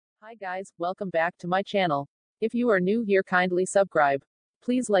Hi guys, welcome back to my channel. If you are new here, kindly subscribe.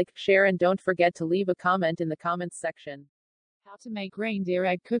 Please like, share and don't forget to leave a comment in the comments section. How to make reindeer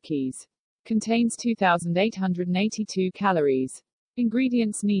egg cookies. Contains 2,882 calories.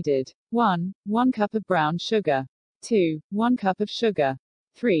 Ingredients needed. 1. 1 cup of brown sugar. 2. 1 cup of sugar.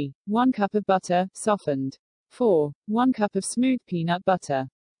 3. 1 cup of butter, softened. 4. 1 cup of smooth peanut butter.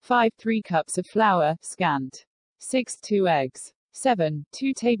 5. 3 cups of flour, scant. 6. 2 eggs. 7.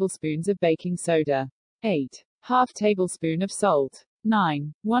 2 tablespoons of baking soda. 8. Half tablespoon of salt.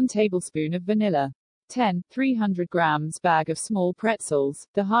 9. 1 tablespoon of vanilla. 10. 300 grams bag of small pretzels,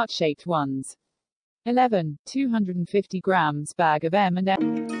 the heart-shaped ones. 11. 250 grams bag of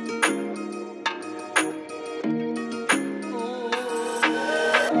M&M.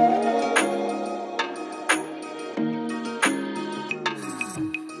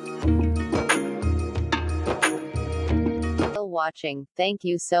 Watching. Thank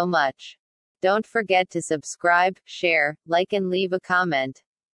you so much. Don't forget to subscribe, share, like and leave a comment.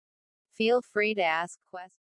 Feel free to ask questions.